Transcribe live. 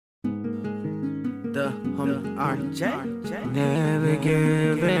the homie RJay. Never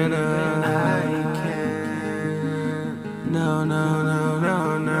giving up. I can't. No, no, no,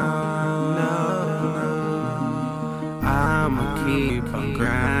 no, no, no. I'ma keep on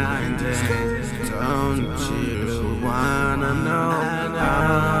grinding. Don't you wanna know?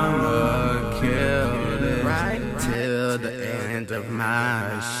 I'ma kill this till the end of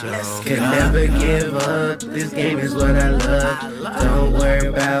my show. Can never give up, this game is what I love. Don't worry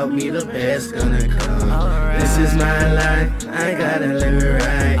about me, the best gonna come. This is my life, I gotta live it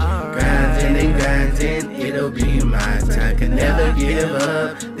right. Grinding and grinding, it'll be my time. Can never give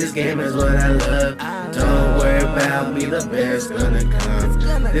up, this game is what I love. Don't worry about me, the best gonna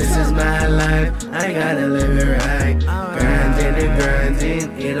come. This is my life, I gotta live it right. Grinding and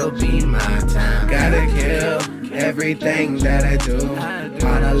grinding, it'll be my time. Gotta kill everything that I do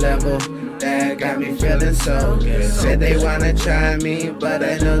on a level that got me feeling so good. Said they wanna try me, but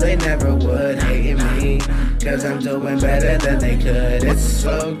I know they never would. Hating me, cause I'm doing better than they could. It's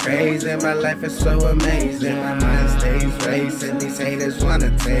so crazy, my life is so amazing. My mind stays racing, these haters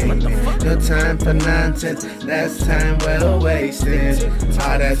wanna take me. No time for nonsense, that's time well wasted.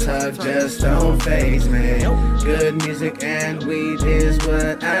 All that talk just don't faze me. Good music and weed is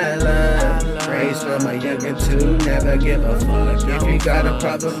what I love. Raised from a youngin' to never give a fuck. If you got a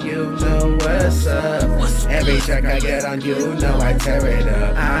problem, you know what's up. Every track I get on, you know I tear it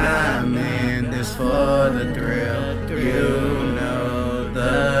up. I'm in this for the thrill. You know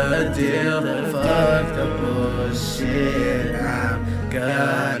the deal. Fuck the bullshit. I'm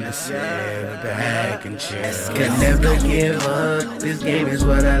gonna sit back and chill. Can never give up, this game is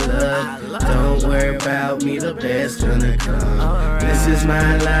what I love. Don't worry about me, the best gonna come. This is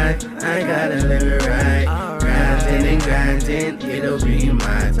my life, I gotta live it right. Grinding and grinding, it'll be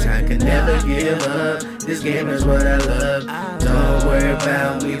my time. Can never give up, this game is what I love. Don't worry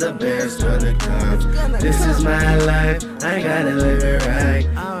about me, the best gonna come. This is my life, I gotta live it right.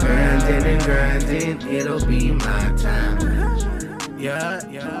 Grinding and grinding, it'll be my time. Yeah,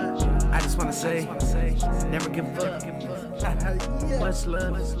 I just wanna say, never give up. Much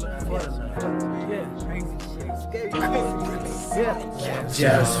love.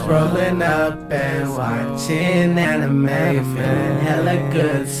 Just rolling up and watching anime, feeling hella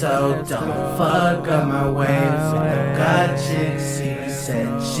good, so don't fuck up my waves. Got chick, she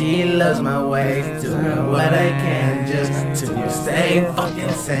said she loves my ways, doing what I can just to stay fucking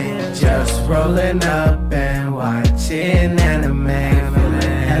sane. Just rolling up and watching anime, feeling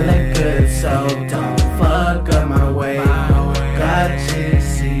hella good, so don't fuck up my waves. Got chick,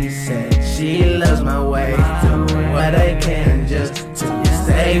 she said she loves my ways, doing what I can just to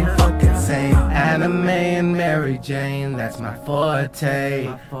stay fucking sane. Anime and Mary Jane, that's my forte.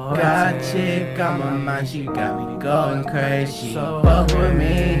 Got chick on my mind, she got me going crazy. She fuck with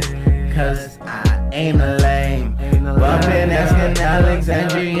me, cause I ain't a lame. Bumpin' asking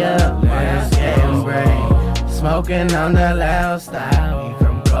Alexandria, where's getting brain. Smoking on the loud style,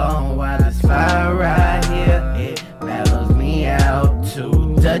 from going wild. This fire right here, it mellows me out.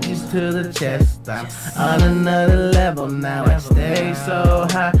 2 Dutchies to the chest, I'm on another level now. I stay so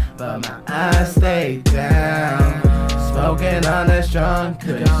high, but my eyes stay down. Smoking on that strong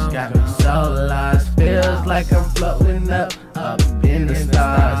kush, got me so lost. Feels like I'm floating up in the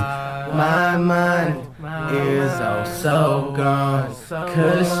stars. My mind is oh so gone.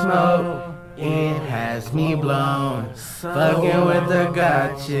 Kush smoke, it has me blown. Fucking with the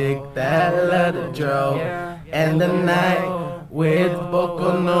god chick that love the dro. And the night with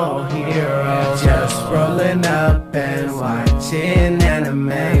Boku no Hero. Just rolling up and watching anime,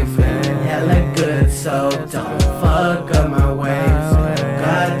 feeling hella good, so don't fuck up my ways.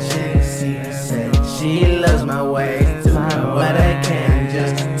 God chick, she said she loves my ways, doing what I can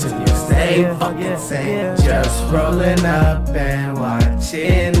just to stay fucking sane. Just rolling up and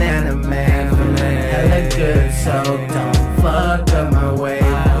watching anime, feeling hella good, so don't fuck up my ways.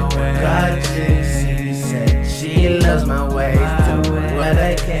 God chick, she said she loves my ways, doing what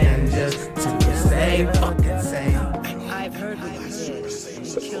I can just to stay fucking sane. I've heard what you did.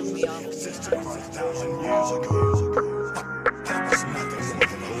 You killed me off. 65,000 years ago. That was nothing more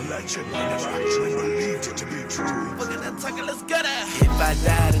than a legend. I never actually believed it to be true. Look at that talking, let's get it. If I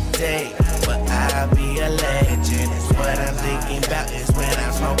die today, will I be a legend? What I'm thinking about is when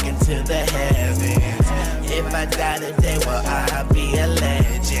I'm smoking to the heavens. If I die today, will I be a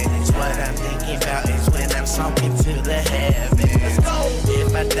legend? What I'm thinking about is when I'm smoking to the heavens.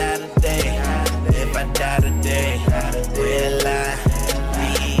 If I die today, if I die today, will I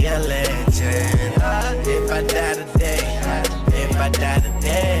be a legend? If I die today, if I die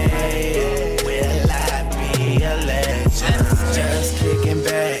today, will I be a legend? Just kicking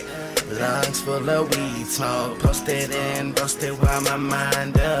back, Lungs full of weed smoke, posted and roasted while my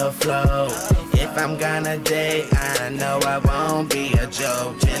mind afloat. If I'm gonna date, I know I won't be a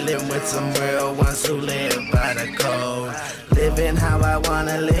joke. Chillin' with some real ones who live by the code. Living how I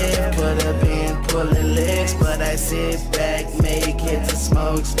wanna live, could've been pulling licks, but I sit back, make hits and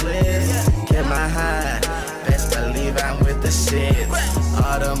smoke splits. Get my high, best believe I'm with the shits.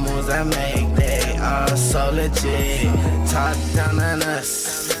 All the moves I make, they are so legit. Talk down on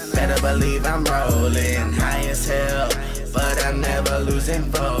us, better believe I'm rolling high as hell, but I'm never losing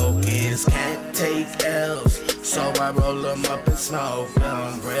focus. Can't take L's, so I roll them up and smoke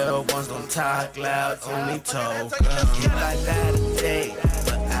them. Real ones don't talk loud, only talk them. If I die today,